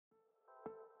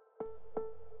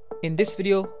In this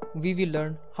video, we will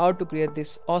learn how to create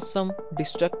this awesome,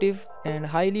 destructive and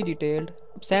highly detailed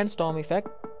sandstorm effect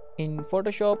in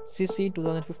Photoshop CC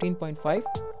 2015.5.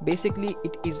 Basically,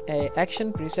 it is a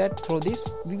action preset. Through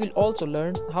this, we will also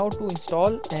learn how to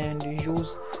install and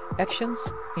use actions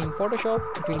in Photoshop.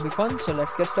 It will be fun, so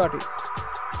let's get started.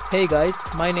 Hey guys,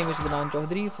 my name is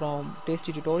Adnan from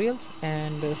Tasty Tutorials,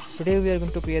 and today we are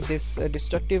going to create this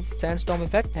destructive sandstorm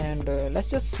effect, and let's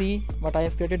just see what I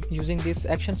have created using this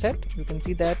action set. You can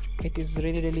see that it is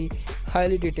really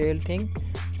highly detailed thing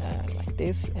like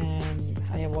this, and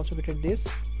I have also created this.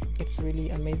 It's really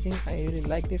amazing. I really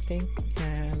like this thing,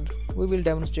 and we will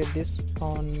demonstrate this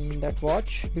on that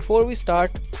watch. Before we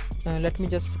start, let me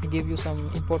just give you some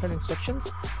important instructions,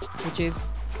 which is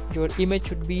your image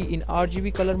should be in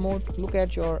RGB color mode. Look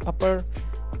at your upper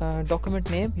document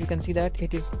name. You can see that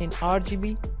it is in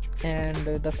RGB, and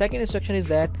the second instruction is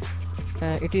that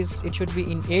it should be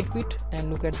in 8-bit,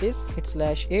 and look at this, it's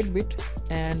 /8-bit.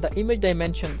 And the image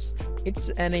dimensions, it's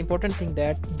an important thing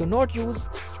that do not use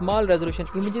small resolution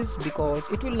images, because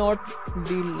it will not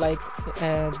be like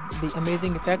the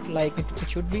amazing effect like it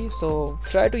should be. So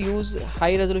try to use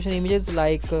high resolution images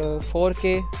like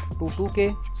 4K to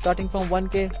 2K. Starting from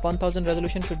 1K, 1000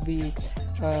 resolution should be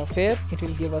fair. It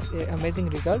will give us an amazing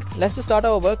result. Let's just start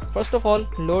our work. First of all,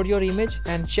 load your image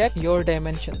and check your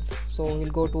dimensions. So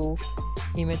we'll go to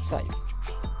image size.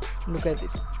 Look at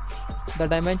this, the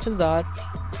dimensions are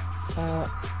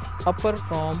upper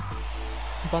from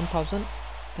 1000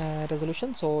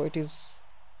 resolution, so it is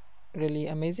really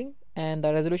amazing, and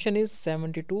the resolution is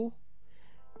 72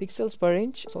 pixels per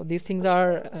inch. So these things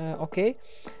are okay,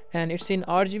 and it's in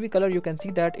RGB color. You can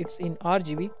see that it's in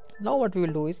RGB. Now what we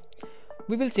will do is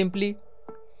we will simply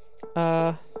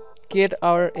create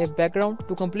a background.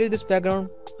 To complete this background,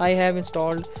 I have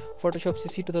installed Photoshop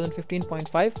CC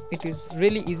 2015.5. It is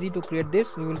really easy to create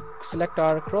this. We will select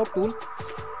our crop tool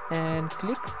and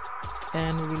click,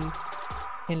 and we will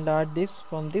enlarge this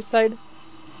from this side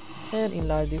and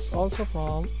enlarge this also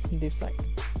from this side.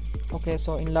 Okay,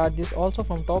 so enlarge this also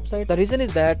from top side. The reason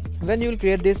is that when you will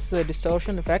create this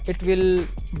distortion effect, it will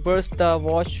burst the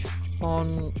watch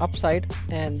on upside,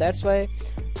 and that's why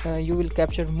you will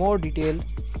capture more detail.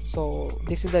 So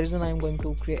this is the reason I am going to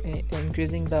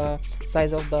increasing the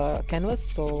size of the canvas.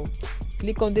 So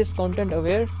click on this content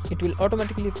aware. It will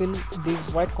automatically fill these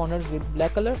white corners with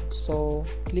black color. So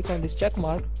click on this check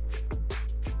mark.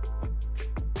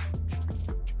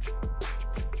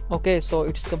 Okay, so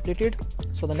it's completed.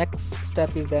 So the next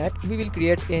step is that we will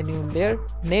create a new layer.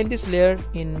 Name this layer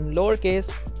in lowercase,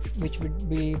 which would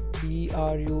be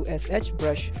BRUSH,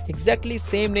 brush. Exactly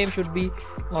same name should be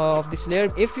of this layer.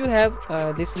 If you have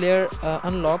this layer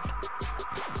unlocked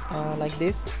like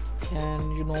this,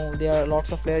 and you know there are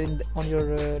lots of layers on your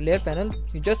layer panel,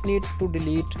 you just need to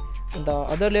delete the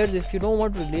other layers. If you don't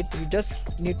want to delete, you just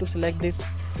need to select this,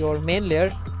 your main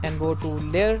layer, and go to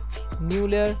layer, new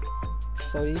layer,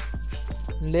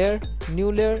 layer,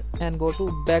 new layer, and go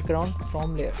to background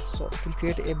from layer. So it will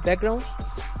create a background.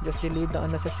 Just delete the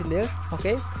unnecessary layer.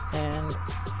 Okay, and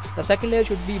the second layer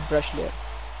should be brush layer,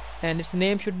 and its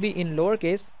name should be in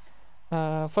lowercase.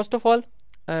 First of all,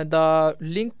 the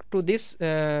link to this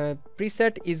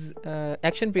preset is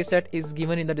action preset is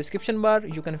given in the description bar.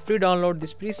 You can free download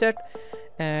this preset,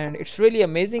 and it's really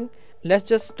amazing. Let's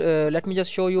just let me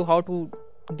just show you how to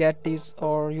get these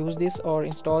or use this or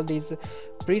install these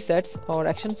presets or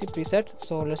actions preset.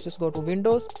 So let's just go to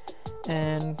Windows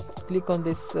and click on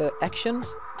this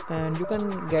actions, and you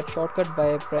can get shortcut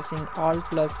by pressing Alt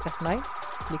plus F9.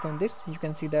 Click on this. You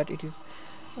can see that it is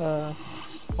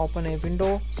open a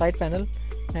window side panel,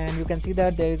 and you can see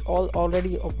that there is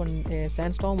already open a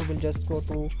sandstorm. We will just go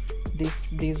to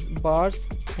these bars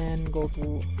and go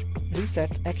to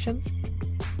reset actions.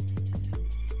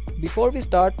 Before we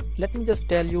start, let me just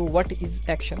tell you what is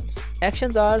actions.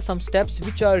 Actions are some steps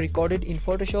which are recorded in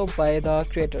Photoshop by the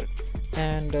creator,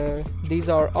 and these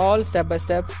are all step by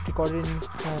step recorded in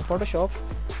Photoshop.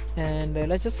 And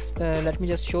let me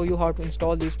just show you how to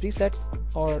install these presets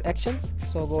or actions.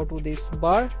 So go to this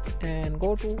bar and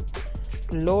go to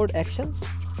load actions.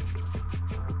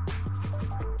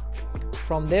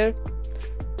 From there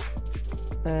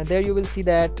you will see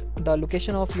that the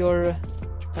location of your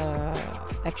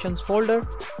actions folder.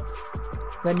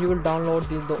 When you will download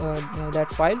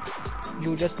that file,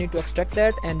 you just need to extract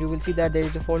that, and you will see that there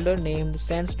is a folder named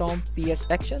sandstorm ps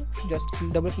action. Just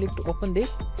double click to open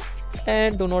this,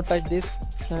 and do not touch this,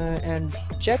 and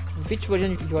check which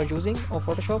version you are using of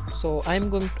Photoshop. So I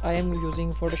am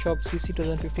using Photoshop CC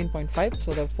 2015.5,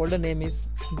 so the folder name is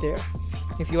there.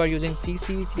 If you are using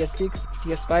CC, CS6,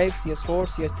 CS5, CS4,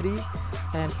 CS3,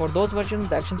 and for those versions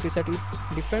the action preset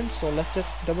is different. So let's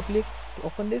just double click to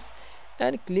open this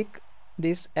and click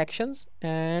these actions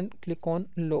and click on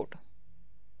load.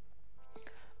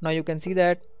 Now you can see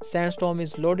that Sandstorm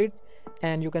is loaded,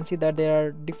 and you can see that there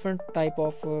are different type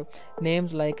of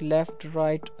names like left,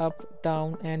 right, up,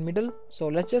 down and middle. So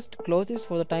let's just close this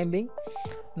for the time being.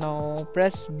 Now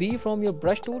press B from your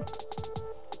brush tool,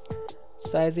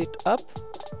 size it up,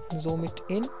 zoom it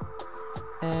in,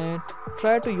 and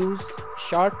try to use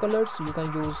sharp colors. You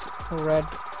can use red,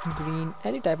 green,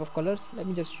 any type of colors. Let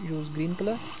me just use green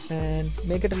color and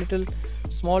make it a little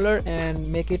smaller and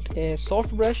make it a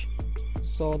soft brush,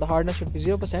 so the hardness should be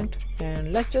 0%.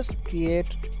 And let's just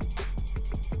create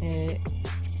a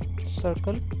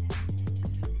circle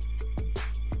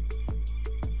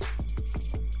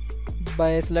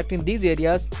by selecting these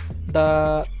areas.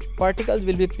 The particles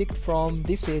will be picked from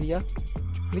this area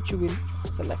which you will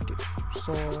select it.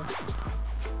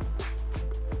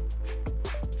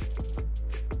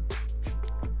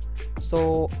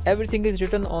 So everything is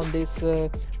written on this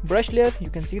brush layer, you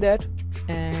can see that.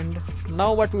 And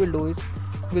now what we will do is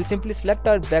we'll simply select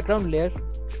our background layer,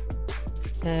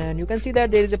 and you can see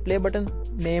that there is a play button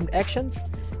named actions.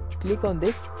 Click on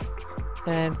this,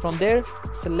 and from there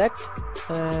select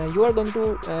you are going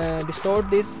to distort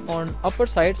this on upper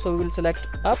side, so we will select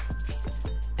up.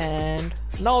 And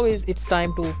now it's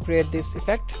time to create this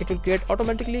effect. It will create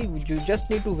automatically, you just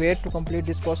need to wait to complete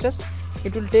this process.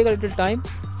 It will take a little time,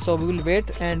 so we will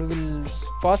wait and we will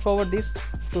fast forward this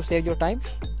to save your time.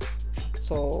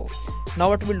 So now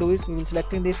what we will do is we will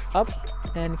selecting this up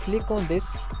and click on this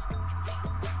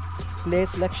play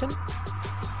selection.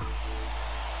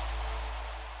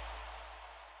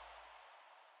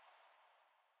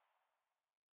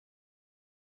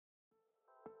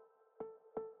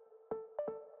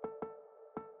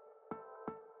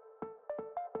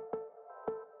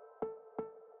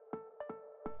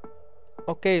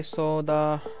 Okay, so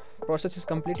the process is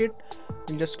completed.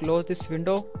 We'll just close this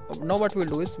window. Now what we'll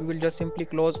do is we will just simply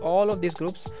close all of these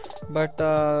groups, but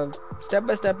step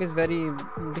by step is very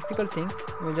difficult thing.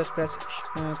 We'll just press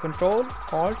Control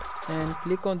Alt and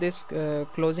click on this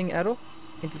closing arrow.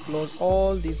 It will close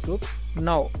all these groups.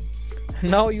 Now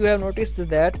you have noticed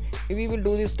that if we will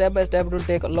do this step by step, it will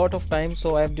take a lot of time,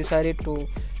 so I have decided to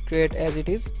create as it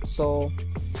is. So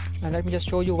and let me just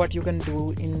show you what you can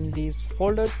do in these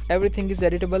folders. Everything is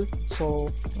editable, so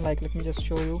like let me just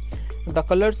show you the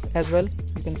colors as well.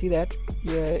 You can see that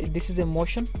this is a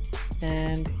motion,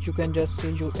 and you can just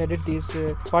edit these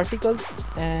particles,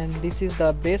 and this is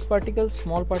the base particles,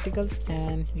 small particles,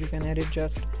 and you can edit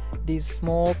just this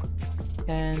smoke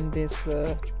and this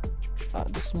the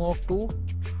smoke too,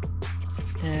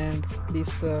 and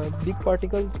this big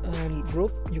particle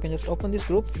group. You can just open this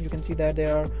group. You can see that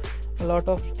there are a lot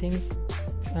of things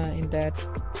in that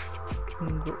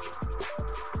group.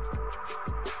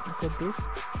 Look at this.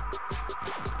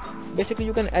 Basically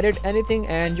you can edit anything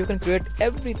and you can create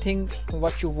everything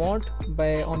what you want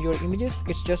by on your images.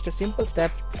 It's just a simple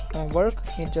step work.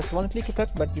 It's just one click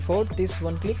effect, but before this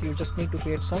one click you just need to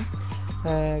create some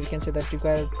we can say that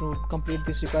required to complete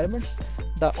these requirements.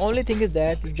 The only thing is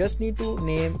that you just need to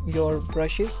name your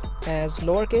brushes as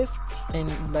lowercase,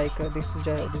 and like this is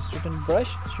this written brush,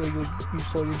 so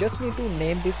you just need to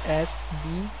name this as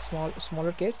B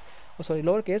lowercase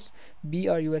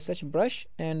brush brush,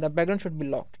 and the background should be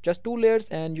locked. Just 2 layers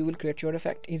and you will create your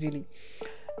effect easily.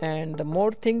 And the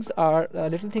more things are a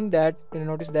little thing that you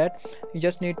notice that you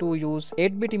just need to use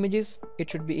 8-bit images. It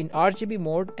should be in RGB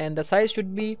mode, and the size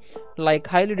should be like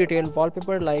highly detailed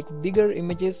wallpaper, like bigger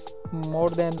images, more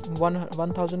than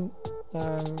 1000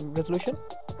 resolution,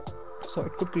 so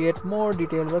it could create more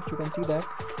detailed work. You can see that.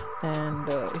 And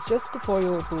it's just for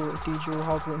you to teach you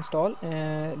how to install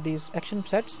these action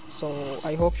sets. So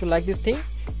I hope you like this thing.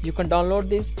 You can download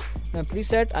this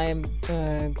preset. I am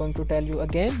going to tell you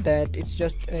again that it's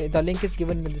just the link is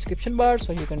given in the description bar,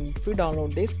 so you can free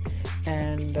download this.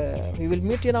 And we will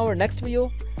meet in our next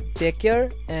video. Take care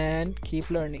and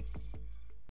keep learning.